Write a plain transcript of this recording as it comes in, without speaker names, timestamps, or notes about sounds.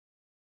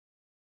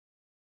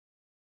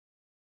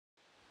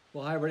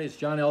Well, hi, everybody. It's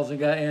John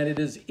Elzinga, and it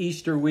is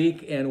Easter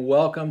week, and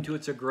welcome to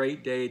It's a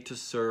Great Day to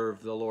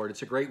Serve the Lord.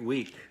 It's a great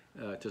week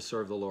to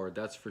serve the Lord,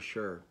 that's for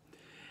sure.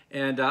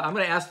 And I'm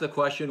going to ask the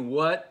question,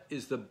 what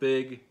is the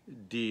big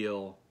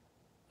deal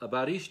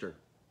about Easter?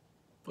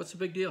 What's the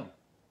big deal?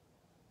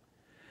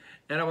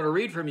 And I want to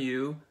read from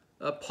you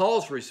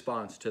Paul's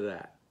response to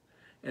that.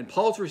 And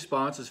Paul's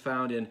response is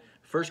found in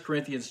 1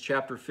 Corinthians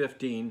chapter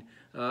 15,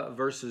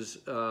 verses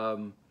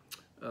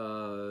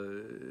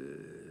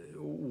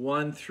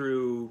 1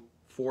 through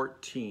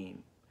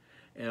 14.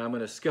 And I'm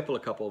going to skip a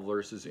couple of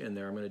verses in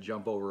there. I'm going to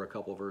jump over a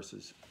couple of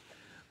verses.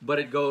 But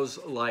it goes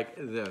like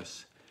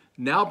this.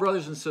 Now,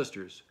 brothers and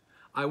sisters,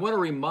 I want to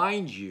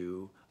remind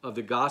you of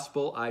the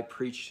gospel I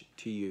preached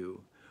to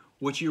you,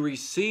 which you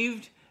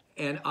received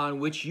and on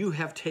which you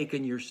have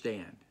taken your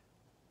stand.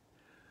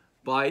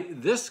 By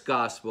this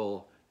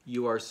gospel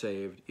you are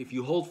saved, if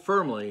you hold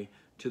firmly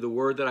to the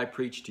word that I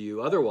preached to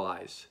you.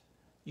 Otherwise,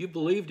 you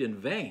believed in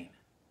vain.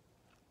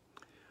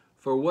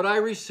 For what I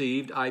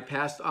received, I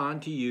passed on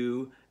to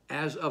you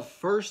as of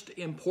first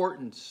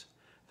importance,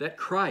 that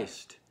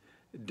Christ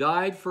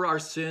died for our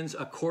sins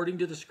according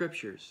to the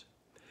Scriptures,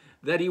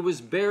 that he was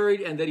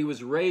buried and that he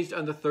was raised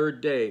on the third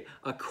day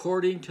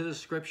according to the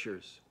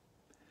Scriptures,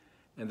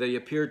 and that he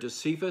appeared to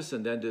Cephas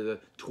and then to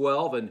the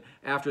 12, and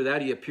after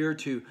that he appeared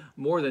to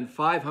more than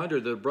 500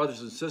 of the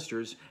brothers and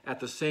sisters at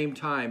the same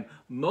time,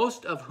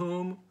 most of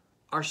whom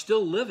are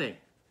still living,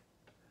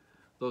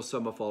 though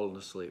some have fallen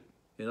asleep.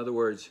 In other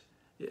words,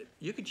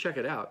 you can check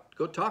it out.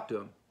 Go talk to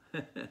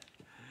him.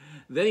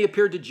 Then he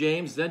appeared to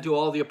James, then to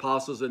all the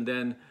apostles, and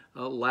then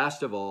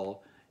last of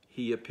all,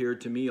 he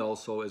appeared to me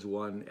also as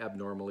one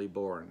abnormally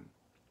born.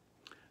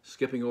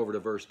 Skipping over to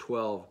verse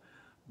 12.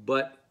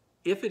 But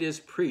if it is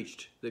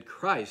preached that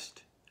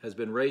Christ has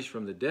been raised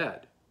from the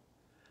dead,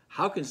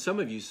 how can some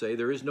of you say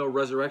there is no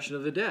resurrection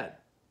of the dead?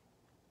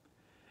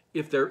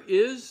 If there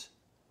is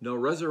no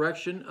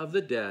resurrection of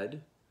the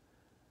dead,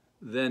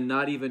 then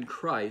not even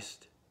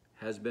Christ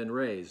has been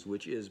raised,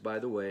 which is, by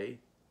the way,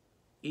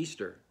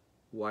 Easter,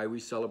 why we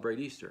celebrate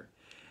Easter.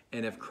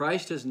 And if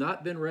Christ has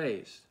not been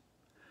raised,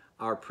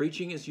 our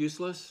preaching is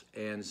useless,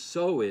 and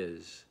so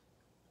is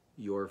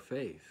your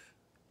faith.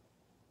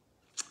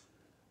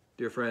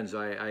 Dear friends,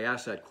 I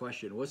ask that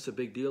question, what's the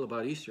big deal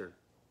about Easter?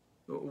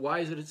 Why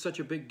is it such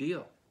a big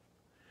deal?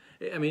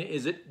 I mean,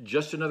 is it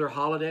just another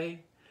holiday?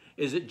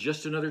 Is it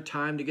just another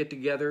time to get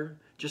together?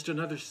 Just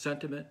another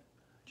sentiment?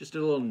 Just a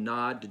little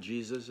nod to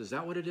Jesus? Is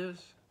that what it is?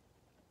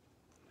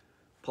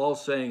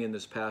 Paul's saying in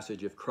this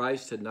passage, if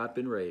Christ had not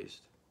been raised,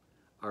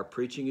 our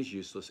preaching is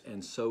useless,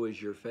 and so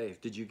is your faith.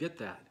 Did you get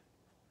that?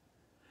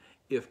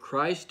 If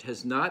Christ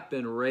has not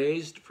been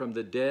raised from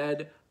the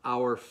dead,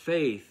 our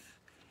faith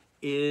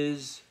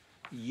is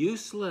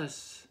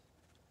useless.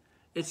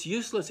 It's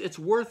useless. It's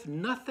worth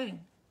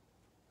nothing.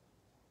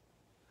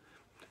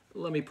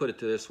 Let me put it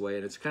this way,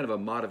 and it's kind of a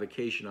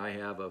modification I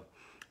have of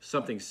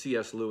something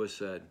C.S. Lewis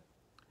said.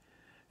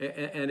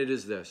 And it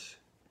is this.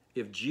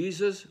 If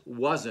Jesus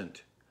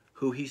wasn't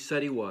who he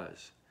said he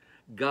was,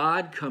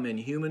 God come in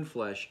human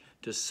flesh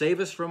to save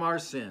us from our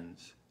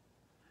sins,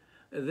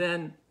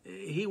 then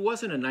he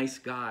wasn't a nice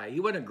guy. He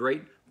wasn't a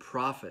great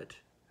prophet.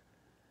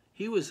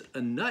 He was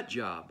a nut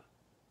job,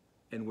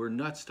 and we're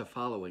nuts to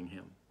following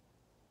him.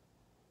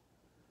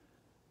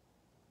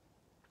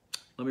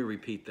 Let me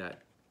repeat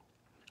that.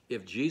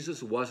 If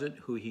Jesus wasn't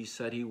who he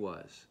said he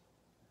was,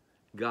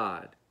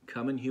 God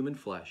come in human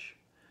flesh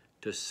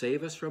to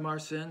save us from our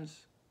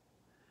sins,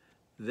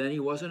 then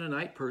he wasn't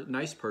a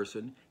nice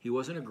person. He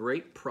wasn't a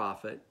great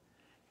prophet.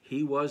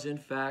 He was, in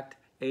fact,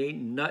 a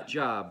nut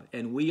job,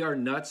 and we are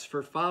nuts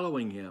for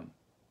following him.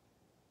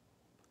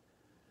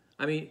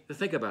 I mean,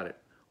 think about it.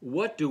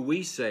 What do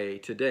we say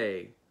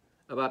today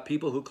about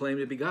people who claim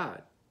to be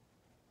God?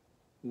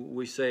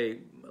 We say,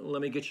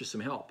 let me get you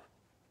some help.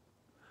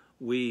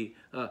 We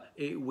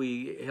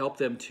help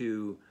them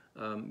to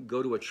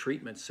go to a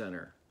treatment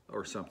center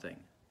or something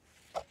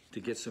to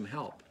get some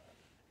help.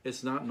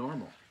 It's not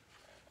normal.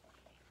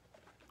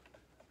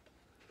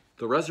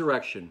 The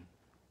resurrection,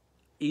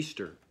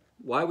 Easter,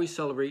 why we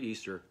celebrate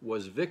Easter,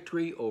 was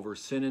victory over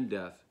sin and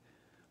death,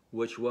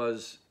 which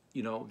was,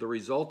 the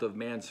result of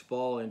man's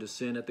fall into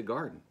sin at the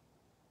garden.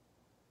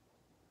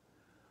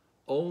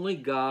 Only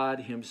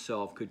God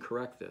himself could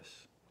correct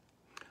this.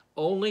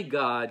 Only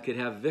God could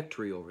have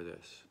victory over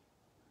this.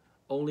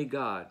 Only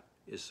God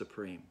is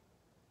supreme.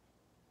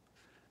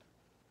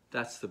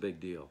 That's the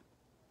big deal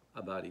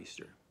about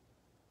Easter.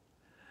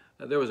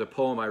 There was a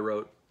poem I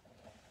wrote,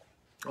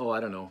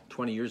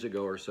 20 years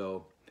ago or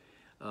so,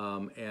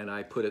 and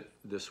I put it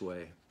this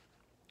way.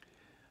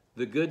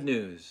 The good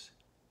news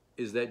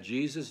is that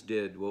Jesus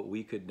did what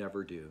we could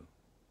never do.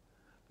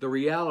 The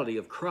reality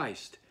of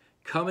Christ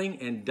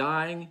coming and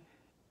dying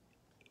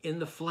in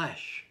the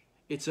flesh.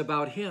 It's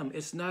about him.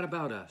 It's not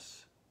about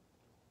us.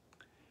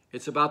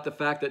 It's about the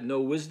fact that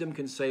no wisdom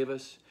can save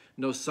us.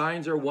 No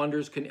signs or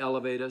wonders can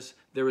elevate us.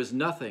 There is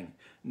nothing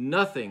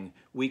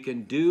we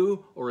can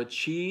do or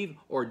achieve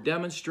or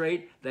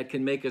demonstrate that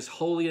can make us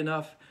holy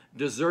enough,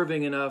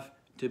 deserving enough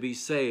to be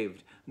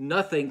saved.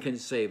 Nothing can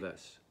save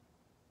us.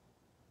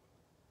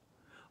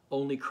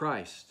 Only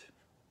Christ,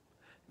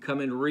 come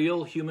in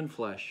real human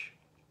flesh,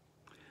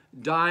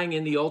 dying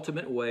in the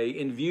ultimate way,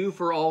 in view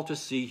for all to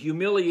see,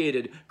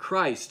 humiliated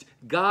Christ,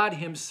 God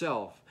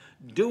himself,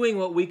 doing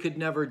what we could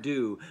never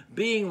do,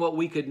 being what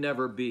we could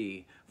never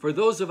be. For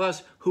those of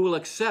us who will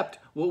accept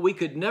what we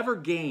could never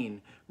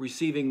gain,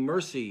 receiving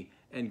mercy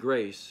and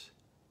grace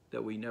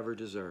that we never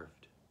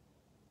deserved.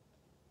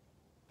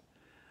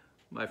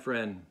 My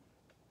friend,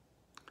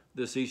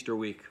 this Easter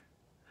week,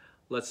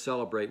 let's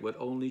celebrate what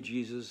only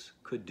Jesus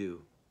could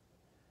do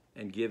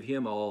and give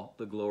him all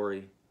the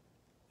glory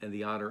and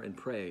the honor and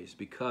praise,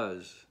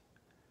 because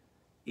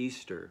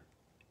Easter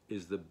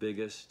is the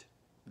biggest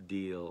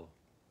deal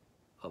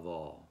of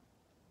all.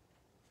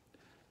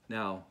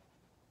 Now,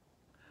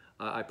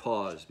 I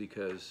pause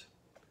because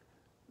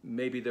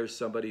maybe there's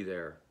somebody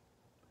there,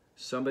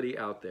 somebody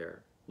out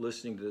there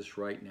listening to this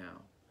right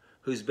now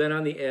who's been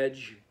on the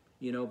edge,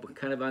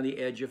 kind of on the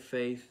edge of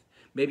faith.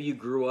 Maybe you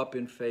grew up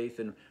in faith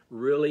and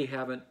really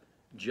haven't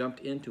jumped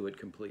into it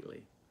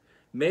completely.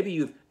 Maybe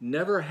you've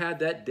never had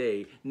that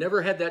day,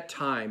 never had that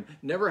time,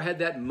 never had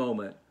that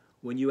moment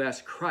when you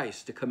ask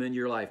Christ to come into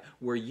your life,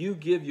 where you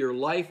give your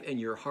life and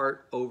your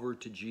heart over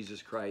to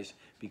Jesus Christ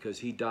because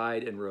he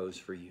died and rose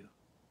for you.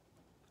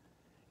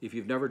 If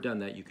you've never done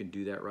that, you can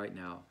do that right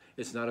now.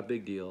 It's not a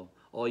big deal.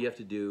 All you have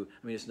to do,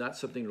 it's not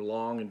something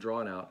long and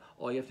drawn out.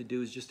 All you have to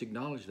do is just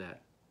acknowledge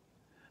that.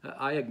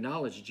 I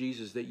acknowledge,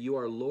 Jesus, that you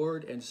are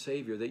Lord and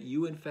Savior, that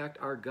you, in fact,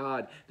 are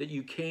God, that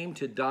you came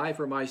to die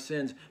for my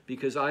sins,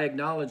 because I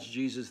acknowledge,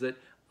 Jesus, that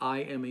I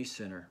am a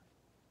sinner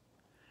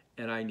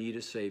and I need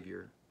a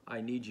Savior. I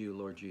need you,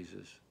 Lord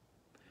Jesus.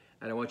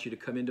 And I want you to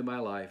come into my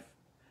life,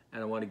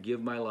 and I want to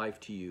give my life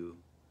to you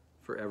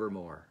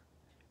forevermore.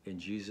 In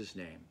Jesus'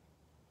 name,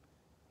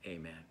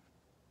 amen.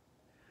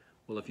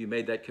 Well, if you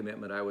made that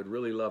commitment, I would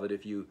really love it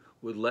if you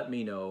would let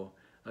me know.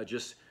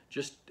 Just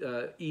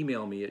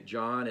email me at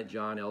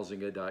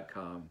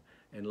john@johnelzinga.com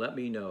and let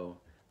me know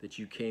that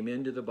you came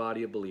into the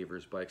body of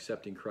believers by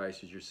accepting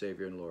Christ as your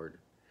Savior and Lord.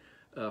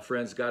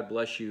 Friends, God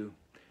bless you,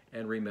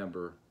 and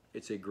remember,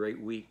 it's a great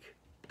week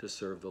to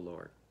serve the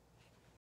Lord.